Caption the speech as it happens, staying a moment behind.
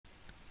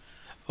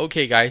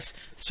Okay guys,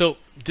 so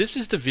this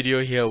is the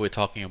video here we're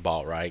talking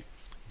about, right?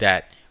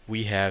 That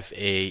we have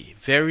a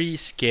very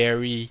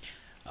scary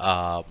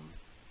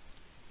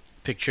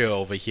picture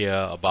over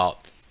here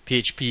about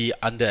PHP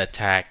under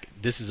attack.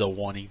 This is a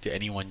warning to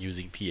anyone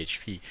using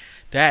PHP.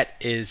 That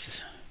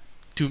is,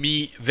 to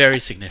me, very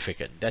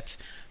significant. That's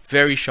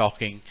very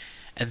shocking.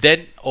 And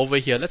then over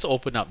here, let's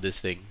open up this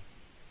thing.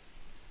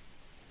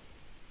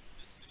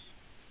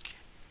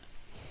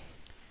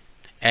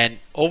 And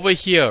over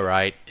here,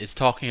 right, it's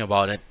talking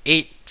about an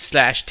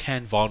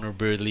 8/10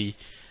 vulnerability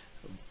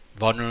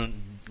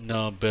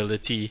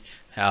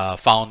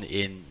found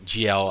in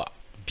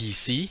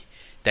GLBC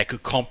that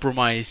could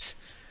compromise,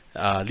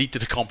 lead to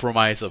the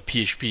compromise of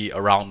PHP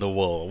around the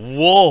world.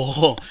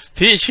 Whoa,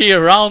 PHP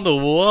around the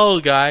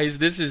world, guys!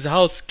 This is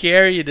how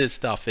scary this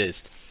stuff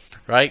is,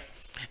 right?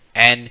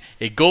 And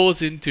it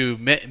goes into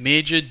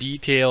major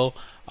detail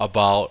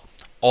about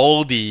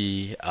all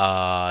the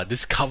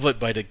discovered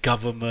by the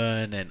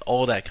government and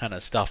all that kind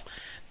of stuff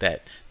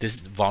that this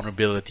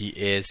vulnerability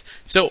is.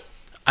 So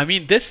I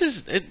mean, this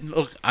is it.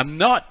 Look, I'm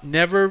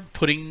never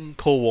putting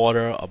cold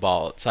water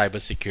about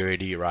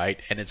cybersecurity, right?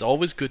 And it's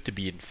always good to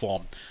be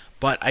informed,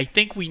 but I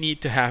think we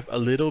need to have a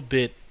little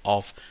bit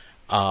of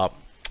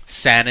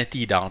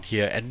sanity down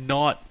here and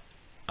not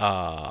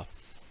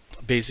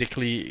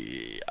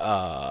basically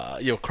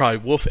cry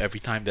wolf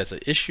every time there's an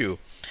issue.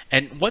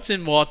 And what's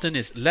important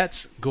is,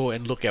 let's go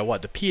and look at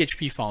what the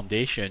PHP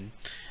Foundation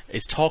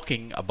is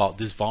talking about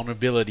this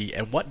vulnerability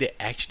and what they're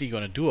actually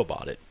going to do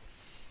about it.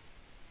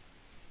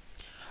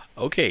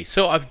 Okay,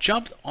 so I've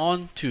jumped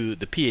onto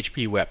the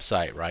PHP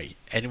website, right?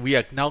 And we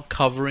are now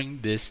covering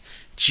this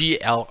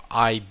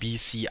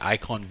GLIBC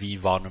Iconv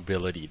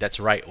vulnerability. That's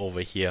right over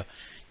here.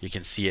 You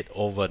can see it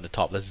over on the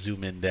top. Let's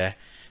zoom in there.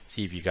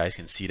 See if you guys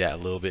can see that a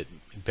little bit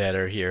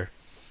better here.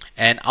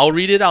 And I'll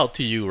read it out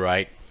to you,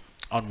 right,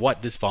 on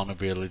what this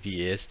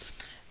vulnerability is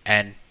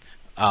and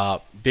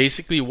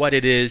basically what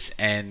it is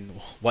and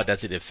what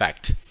does it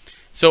affect.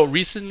 So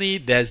recently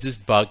there's this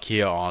bug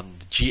here on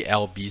the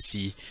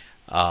GLBC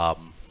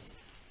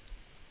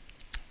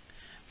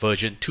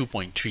version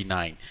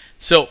 2.39.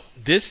 So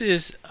this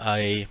is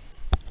a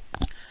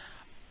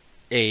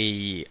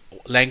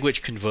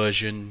language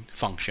conversion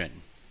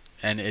function,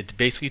 and it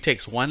basically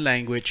takes one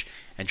language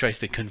and tries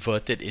to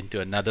convert it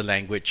into another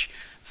language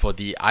for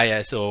the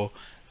ISO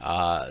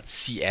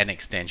CN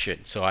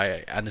extension. So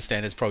I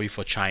understand it's probably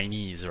for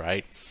Chinese,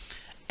 right?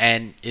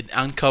 And it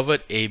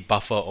uncovered a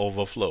buffer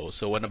overflow.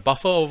 So when a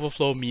buffer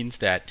overflow means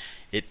that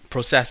it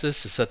processes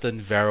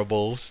certain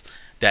variables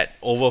that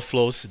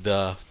overflows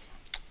the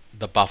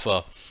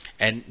buffer,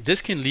 and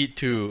this can lead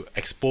to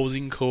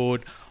exposing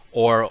code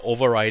or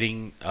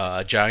overriding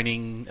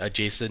joining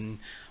adjacent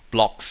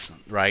blocks,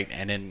 right,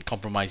 and then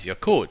compromise your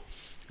code.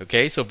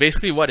 Okay, so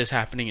basically what is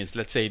happening is,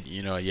 let's say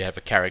you have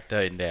a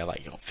character in there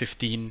like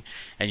 15,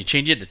 and you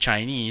change it to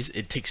Chinese.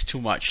 It takes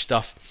too much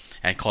stuff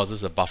and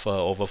causes a buffer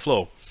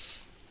overflow,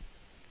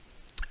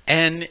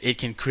 and it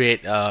can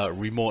create a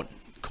remote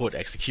code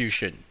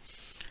execution.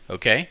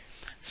 Okay,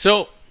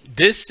 so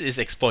this is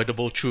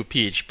exploitable through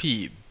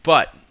PHP,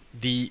 but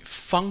the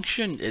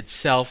function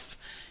itself,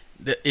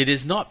 it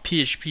is not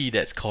PHP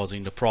that's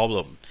causing the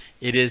problem.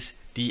 It is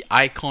the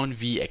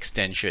Iconv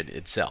extension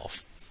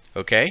itself.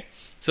 Okay,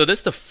 so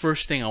that's the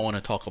first thing I want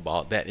to talk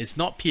about, that it's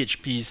not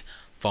PHP's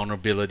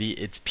vulnerability,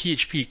 it's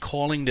PHP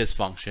calling this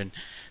function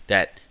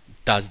that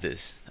does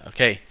this.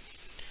 Okay,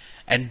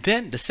 and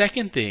then the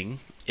second thing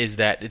is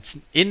that it's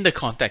in the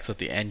context of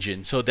the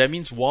engine. So that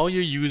means while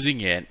you're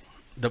using it,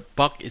 the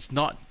bug is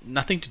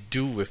nothing to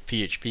do with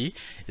PHP.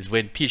 Is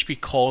when PHP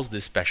calls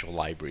this special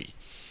library.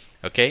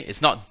 Okay,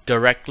 it's not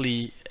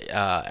directly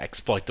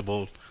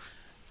exploitable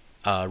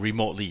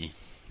remotely.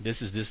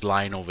 This is this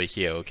line over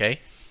here. Okay,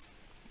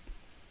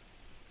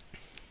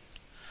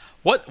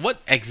 what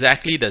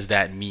exactly does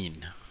that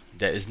mean?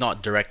 That is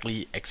not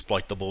directly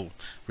exploitable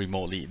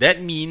remotely. That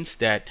means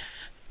that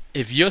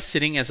if you're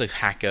sitting as a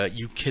hacker,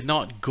 you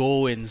cannot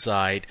go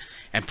inside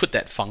and put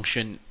that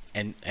function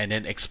and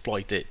then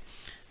exploit it.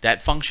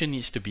 That function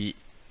needs to be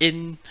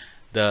in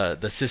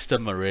the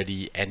system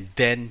already, and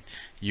then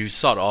you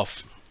sort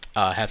of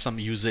have some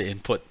user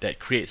input that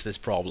creates this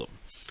problem.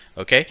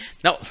 Okay,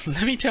 now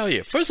let me tell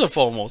you, first and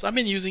foremost, I've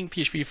been using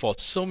PHP for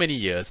so many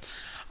years.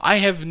 I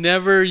have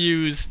never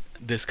used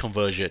this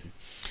conversion.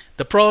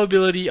 The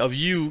probability of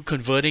you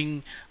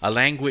converting a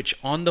language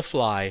on the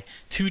fly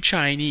to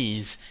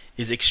Chinese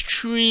is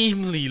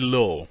extremely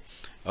low.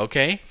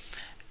 Okay,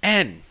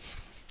 and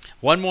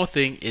one more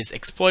thing is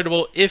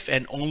exploitable if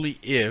and only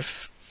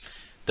if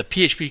the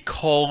PHP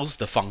calls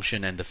the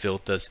function and the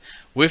filters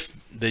with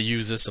the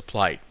user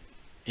supplied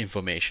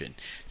information.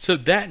 So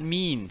that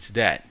means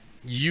that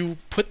you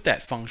put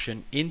that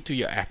function into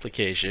your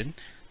application,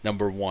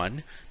 number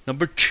one.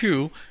 Number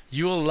two,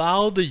 you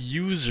allow the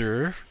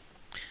user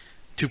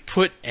to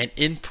put an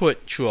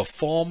input through a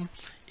form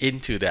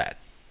into that.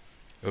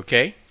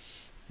 Okay,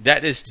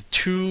 that is the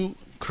two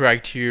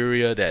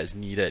criteria that is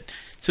needed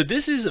So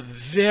this is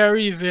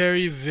very,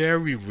 very,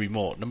 very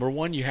remote. Number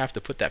one, you have to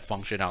put that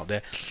function out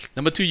there.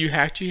 Number two, you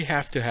actually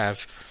have to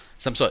have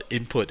some sort of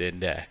input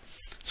in there.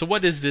 So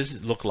what does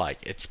this look like?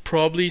 It's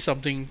probably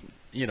something,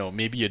 you know,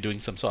 maybe you're doing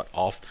some sort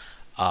of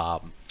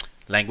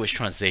language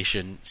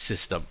translation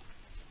system.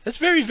 That's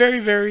very, very,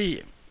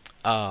 very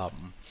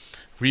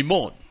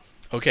remote.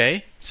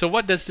 Okay, so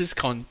what does this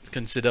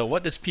consider?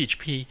 What does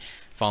PHP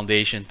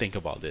Foundation think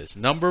about this?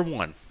 Number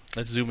one,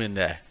 let's zoom in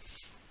there.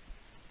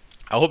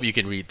 I hope you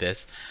can read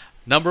this.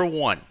 Number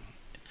one,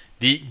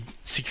 the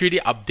security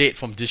update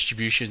from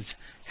distributions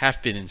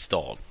have been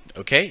installed.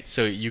 Okay,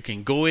 so you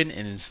can go in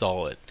and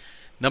install it.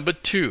 Number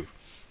two,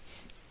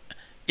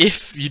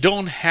 if you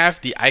don't have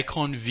the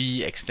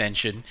Iconv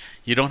extension,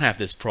 you don't have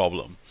this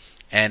problem.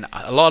 And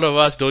a lot of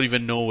us don't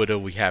even know whether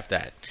we have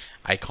that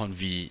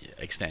Iconv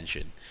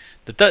extension.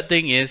 The third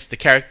thing is the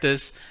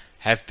characters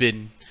have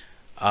been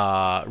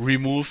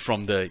removed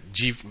from the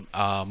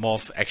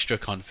gmorph extra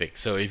config.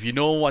 So if you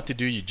know what to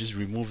do, you just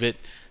remove it.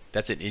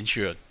 That's an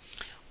ensure.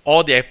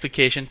 All the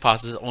application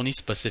passes only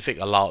specific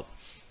allowed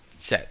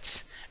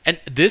sets. And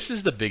this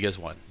is the biggest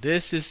one.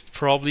 This is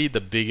probably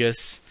the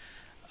biggest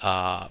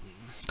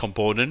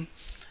component,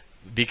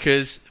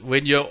 because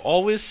when you're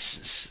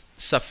always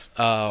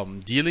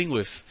dealing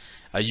with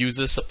a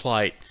user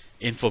supplied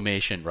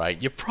information,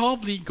 right, you're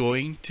probably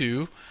going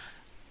to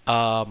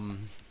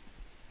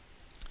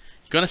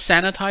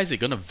sanitize it,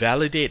 going to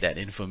validate that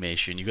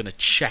information, you're going to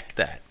check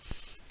that.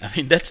 I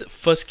mean, that's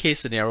first case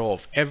scenario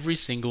of every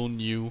single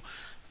new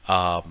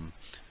framework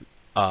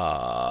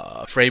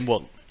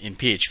in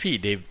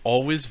PHP. They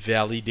always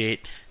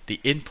validate the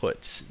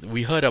inputs.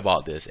 We heard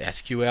about this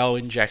SQL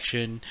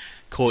injection,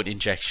 code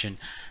injection.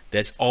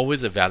 There's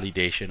always a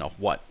validation of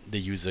what the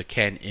user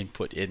can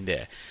input in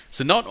there.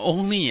 So not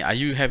only are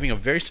you having a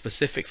very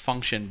specific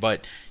function,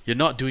 but you're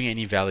not doing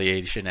any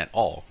validation at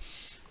all.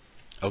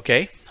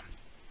 Okay,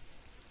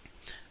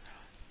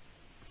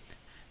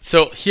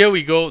 so here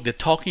we go. They're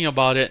talking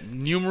about it.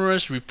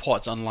 Numerous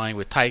reports online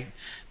with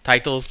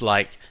titles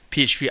like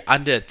PHP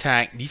under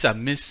attack. These are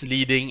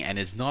misleading, and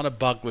it's not a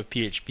bug with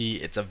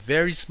PHP. It's a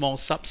very small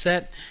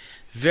subset,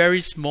 very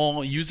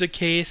small user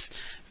case,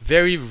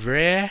 very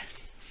rare.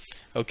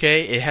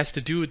 Okay, it has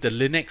to do with the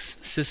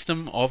Linux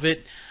system of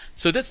it.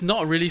 So that's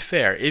not really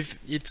fair. If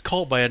it's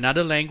called by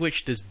another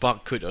language, this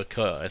bug could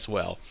occur as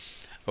well.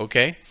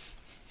 Okay,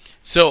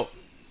 so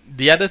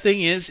the other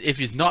thing is, if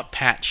it's not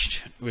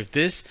patched with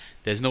this,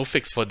 there's no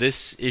fix for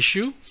this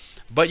issue,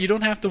 but you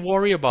don't have to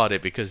worry about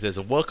it because there's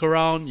a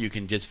workaround. You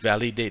can just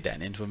validate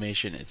that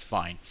information. It's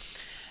fine.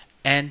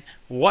 And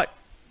what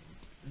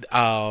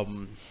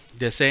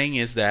they're saying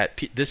is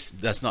that this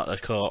does not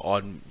occur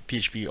on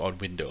PHP on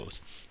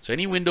Windows. So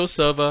any Windows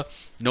server,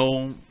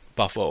 no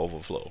buffer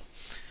overflow.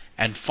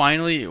 And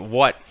finally,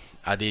 what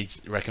are they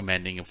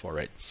recommending for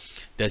it?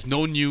 There's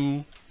no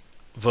new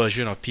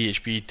version of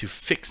PHP to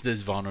fix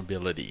this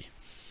vulnerability.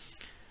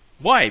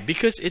 Why?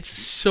 Because it's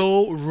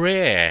so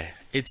rare.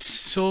 It's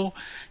so,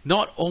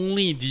 not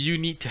only do you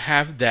need to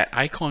have that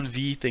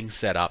Iconv thing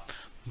set up,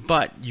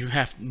 but you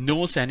have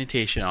no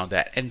sanitation on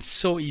that, and it's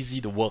so easy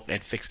to work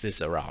and fix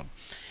this around.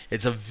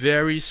 It's a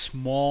very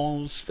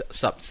small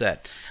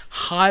subset,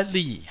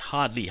 hardly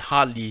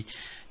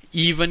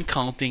even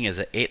counting as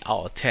an 8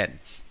 out of 10.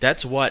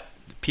 That's what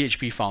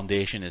PHP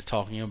Foundation is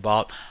talking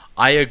about.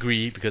 I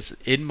agree, because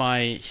in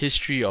my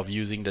history of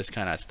using this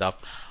kind of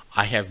stuff,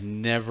 I have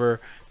never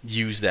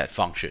used that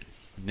function.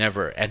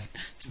 Never. And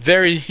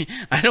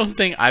I don't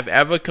think I've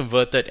ever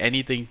converted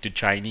anything to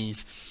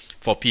Chinese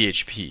for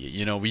PHP.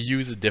 You know, we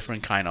use a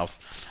different kind of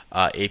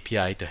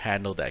API to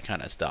handle that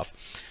kind of stuff.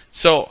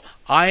 So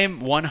I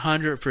am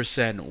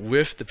 100%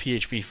 with the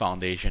PHP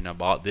Foundation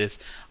about this.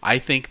 I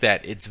think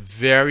that it's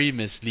very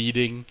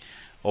misleading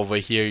over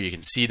here. You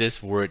can see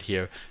this word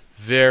here,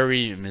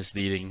 very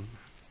misleading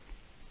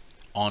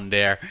on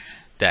there,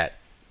 that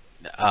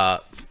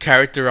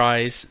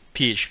characterize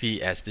PHP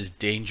as this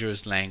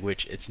dangerous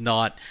language. It's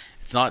not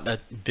a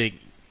big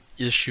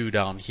issue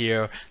down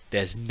here.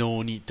 There's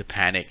no need to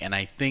panic, and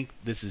I think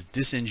this is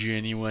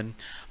disingenuous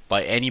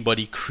by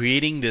anybody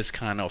creating this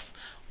kind of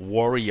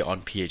worry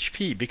on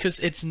PHP, because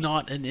it's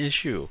not an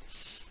issue,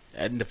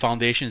 and the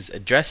foundation's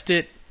addressed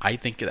it. I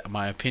think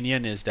my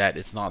opinion is that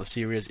it's not a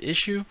serious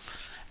issue,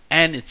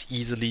 and it's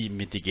easily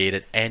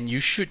mitigated, and you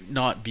should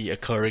not be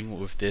occurring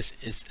with this,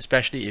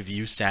 especially if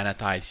you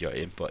sanitize your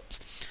inputs.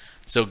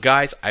 So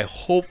guys, I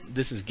hope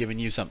this has given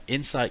you some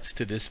insights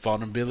to this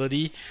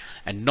vulnerability,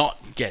 and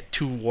not get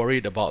too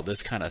worried about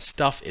this kind of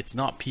stuff. It's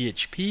not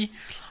PHP.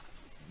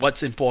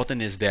 What's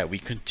important is that we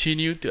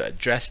continue to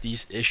address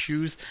these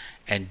issues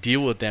and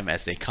deal with them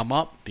as they come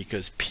up,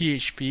 because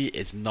PHP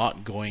is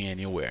not going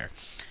anywhere.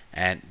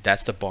 And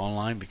that's the bottom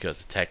line, because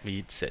the tech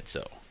lead said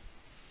so.